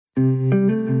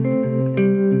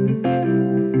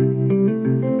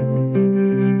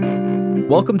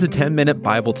Welcome to 10-Minute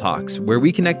Bible Talks, where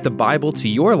we connect the Bible to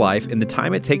your life in the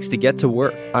time it takes to get to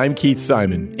work. I'm Keith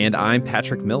Simon. And I'm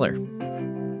Patrick Miller.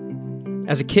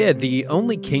 As a kid, the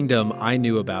only kingdom I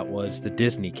knew about was the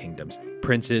Disney kingdoms,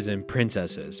 princes and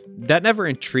princesses. That never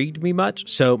intrigued me much,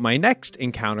 so my next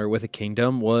encounter with a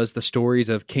kingdom was the stories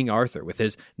of King Arthur with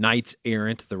his knights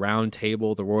errant, the round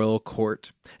table, the royal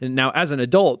court. And now, as an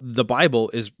adult, the Bible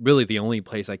is really the only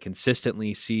place I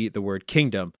consistently see the word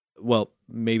kingdom. Well,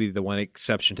 maybe the one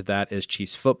exception to that is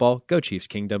Chiefs football. Go Chiefs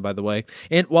Kingdom, by the way.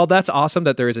 And while that's awesome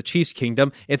that there is a Chiefs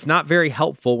Kingdom, it's not very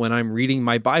helpful when I'm reading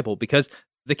my Bible because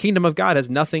the kingdom of God has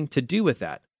nothing to do with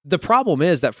that. The problem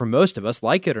is that for most of us,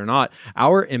 like it or not,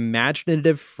 our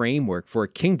imaginative framework for a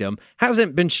kingdom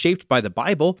hasn't been shaped by the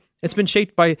Bible. It's been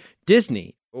shaped by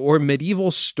Disney or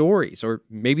medieval stories or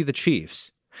maybe the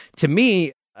Chiefs. To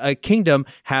me, a kingdom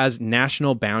has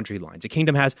national boundary lines. A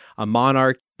kingdom has a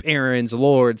monarch, barons,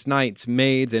 lords, knights,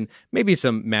 maids, and maybe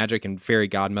some magic and fairy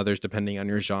godmothers, depending on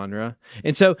your genre.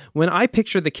 And so when I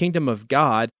picture the kingdom of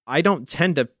God, I don't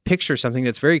tend to picture something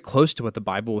that's very close to what the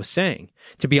Bible was saying.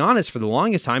 To be honest, for the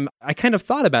longest time, I kind of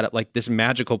thought about it like this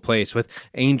magical place with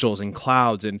angels and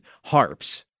clouds and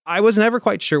harps. I was never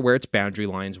quite sure where its boundary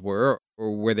lines were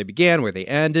or where they began, where they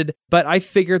ended, but I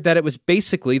figured that it was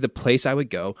basically the place I would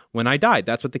go when I died.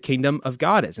 That's what the kingdom of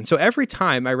God is. And so every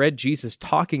time I read Jesus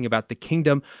talking about the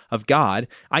kingdom of God,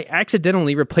 I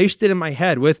accidentally replaced it in my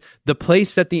head with the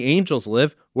place that the angels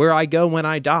live, where I go when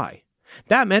I die.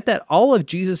 That meant that all of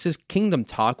Jesus' kingdom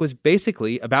talk was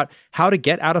basically about how to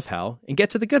get out of hell and get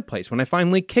to the good place when I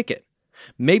finally kick it.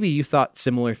 Maybe you thought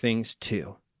similar things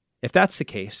too. If that's the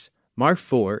case, Mark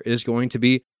 4 is going to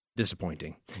be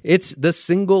disappointing. It's the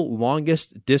single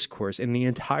longest discourse in the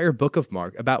entire book of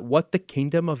Mark about what the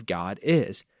kingdom of God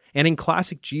is. And in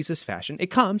classic Jesus fashion, it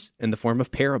comes in the form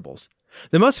of parables.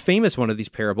 The most famous one of these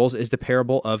parables is the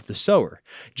parable of the sower.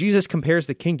 Jesus compares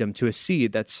the kingdom to a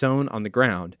seed that's sown on the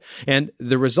ground, and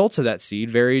the results of that seed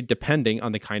vary depending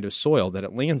on the kind of soil that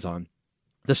it lands on.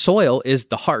 The soil is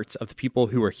the hearts of the people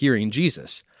who are hearing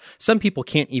Jesus. Some people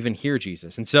can't even hear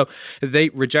Jesus, and so they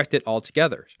reject it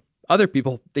altogether. Other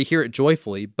people, they hear it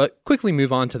joyfully, but quickly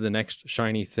move on to the next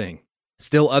shiny thing.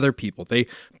 Still other people, they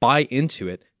buy into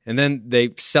it, and then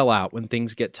they sell out when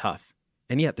things get tough.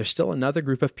 And yet, there's still another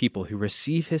group of people who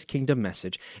receive his kingdom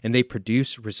message, and they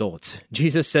produce results.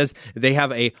 Jesus says they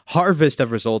have a harvest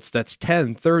of results that's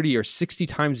 10, 30, or 60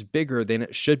 times bigger than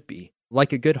it should be.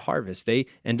 Like a good harvest, they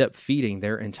end up feeding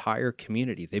their entire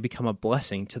community. They become a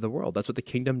blessing to the world. That's what the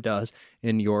kingdom does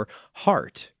in your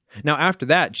heart. Now, after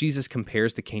that, Jesus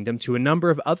compares the kingdom to a number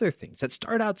of other things that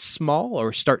start out small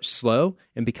or start slow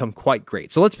and become quite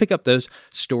great. So let's pick up those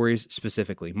stories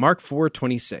specifically. Mark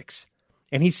 4:26.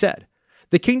 And he said,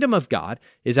 "The kingdom of God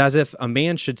is as if a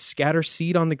man should scatter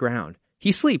seed on the ground.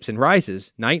 He sleeps and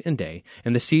rises night and day,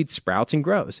 and the seed sprouts and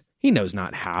grows. He knows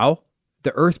not how.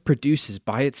 The earth produces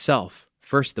by itself,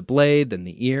 first the blade, then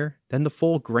the ear, then the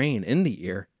full grain in the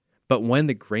ear. But when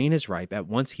the grain is ripe, at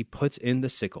once he puts in the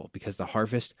sickle, because the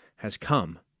harvest has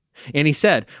come." And he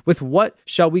said, "With what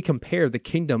shall we compare the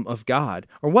kingdom of God?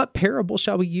 Or what parable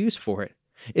shall we use for it?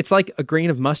 It's like a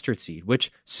grain of mustard seed,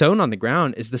 which sown on the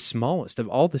ground is the smallest of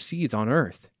all the seeds on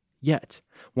earth. Yet,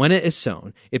 when it is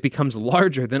sown, it becomes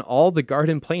larger than all the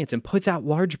garden plants and puts out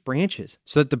large branches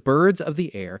so that the birds of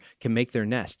the air can make their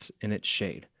nests in its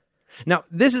shade." Now,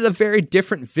 this is a very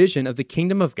different vision of the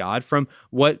kingdom of God from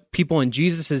what people in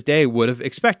Jesus' day would have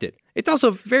expected. It's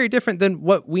also very different than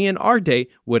what we in our day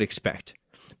would expect.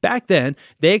 Back then,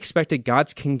 they expected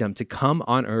God's kingdom to come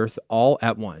on earth all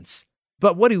at once.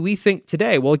 But what do we think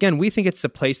today? Well, again, we think it's the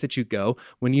place that you go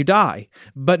when you die.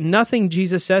 But nothing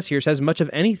Jesus says here says much of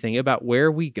anything about where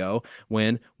we go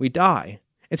when we die.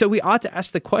 And so we ought to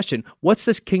ask the question, what's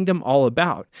this kingdom all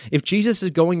about? If Jesus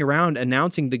is going around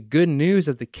announcing the good news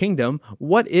of the kingdom,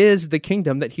 what is the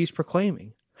kingdom that he's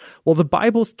proclaiming? Well, the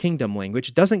Bible's kingdom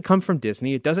language doesn't come from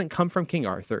Disney. It doesn't come from King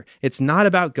Arthur. It's not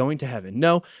about going to heaven.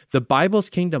 No, the Bible's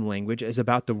kingdom language is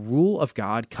about the rule of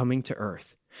God coming to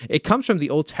earth. It comes from the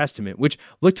Old Testament, which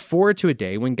looked forward to a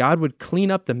day when God would clean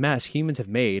up the mess humans have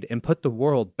made and put the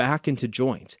world back into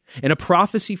joint. In a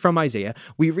prophecy from Isaiah,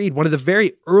 we read one of the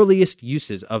very earliest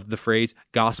uses of the phrase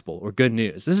gospel or good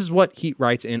news. This is what he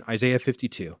writes in Isaiah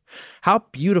 52. "How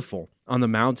beautiful on the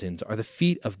mountains are the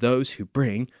feet of those who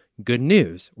bring good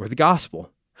news," or the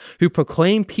gospel, "who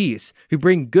proclaim peace, who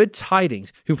bring good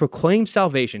tidings, who proclaim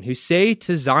salvation, who say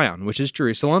to Zion," which is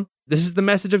Jerusalem, this is the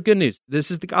message of good news.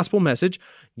 This is the gospel message.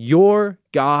 "Your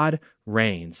God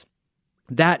reigns."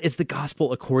 That is the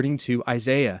gospel according to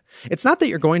Isaiah. It's not that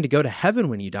you're going to go to heaven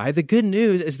when you die. The good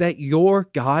news is that your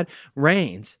God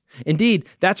reigns. Indeed,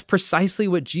 that's precisely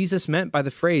what Jesus meant by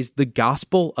the phrase, the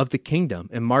gospel of the kingdom,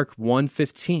 in Mark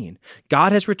 1:15.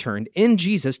 God has returned in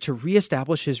Jesus to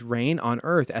reestablish his reign on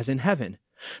earth as in heaven.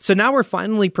 So now we're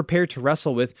finally prepared to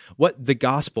wrestle with what the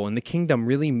gospel and the kingdom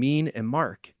really mean in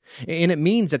Mark. And it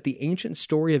means that the ancient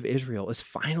story of Israel is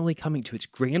finally coming to its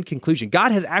grand conclusion.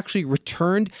 God has actually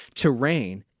returned to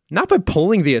reign, not by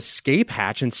pulling the escape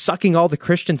hatch and sucking all the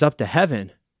Christians up to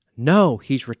heaven. No,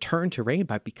 he's returned to reign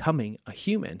by becoming a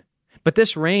human. But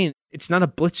this reign, it's not a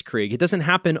blitzkrieg. It doesn't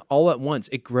happen all at once.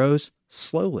 It grows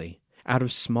slowly out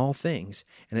of small things,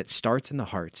 and it starts in the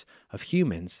hearts of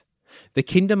humans. The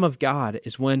kingdom of God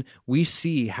is when we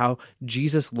see how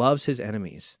Jesus loves his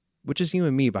enemies, which is you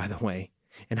and me, by the way,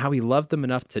 and how he loved them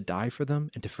enough to die for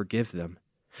them and to forgive them.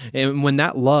 And when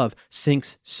that love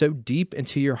sinks so deep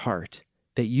into your heart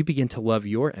that you begin to love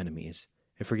your enemies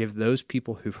and forgive those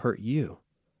people who've hurt you,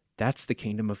 that's the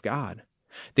kingdom of God.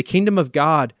 The kingdom of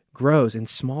God grows in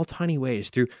small, tiny ways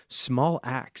through small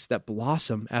acts that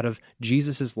blossom out of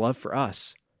Jesus' love for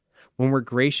us. When we're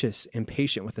gracious and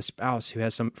patient with a spouse who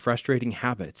has some frustrating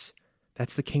habits,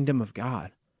 that's the kingdom of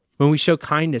God. When we show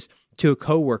kindness to a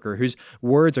coworker whose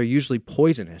words are usually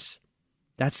poisonous,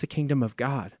 that's the kingdom of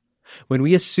God. When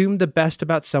we assume the best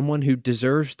about someone who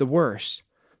deserves the worst,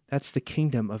 that's the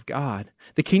kingdom of God.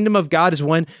 The kingdom of God is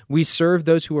when we serve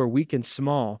those who are weak and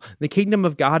small. The kingdom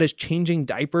of God is changing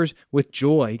diapers with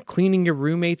joy, cleaning your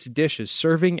roommate's dishes,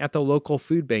 serving at the local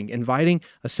food bank, inviting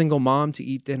a single mom to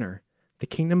eat dinner. The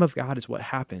kingdom of God is what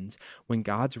happens when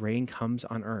God's reign comes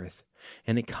on earth.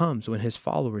 And it comes when his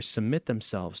followers submit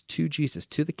themselves to Jesus,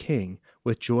 to the King,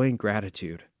 with joy and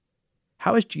gratitude.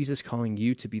 How is Jesus calling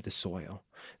you to be the soil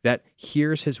that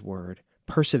hears his word,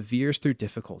 perseveres through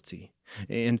difficulty,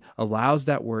 and allows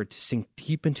that word to sink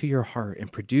deep into your heart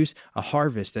and produce a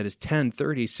harvest that is 10,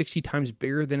 30, 60 times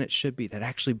bigger than it should be, that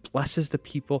actually blesses the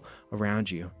people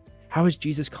around you? How is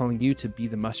Jesus calling you to be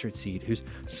the mustard seed whose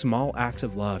small acts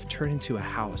of love turn into a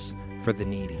house for the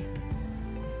needy?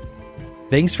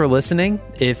 Thanks for listening.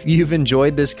 If you've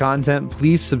enjoyed this content,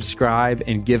 please subscribe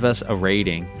and give us a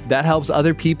rating. That helps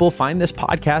other people find this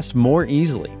podcast more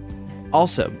easily.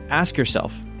 Also, ask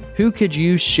yourself, who could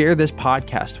you share this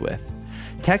podcast with?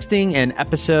 Texting an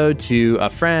episode to a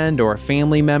friend or a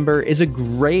family member is a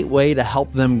great way to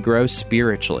help them grow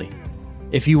spiritually.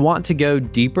 If you want to go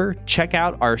deeper, check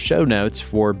out our show notes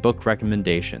for book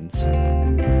recommendations.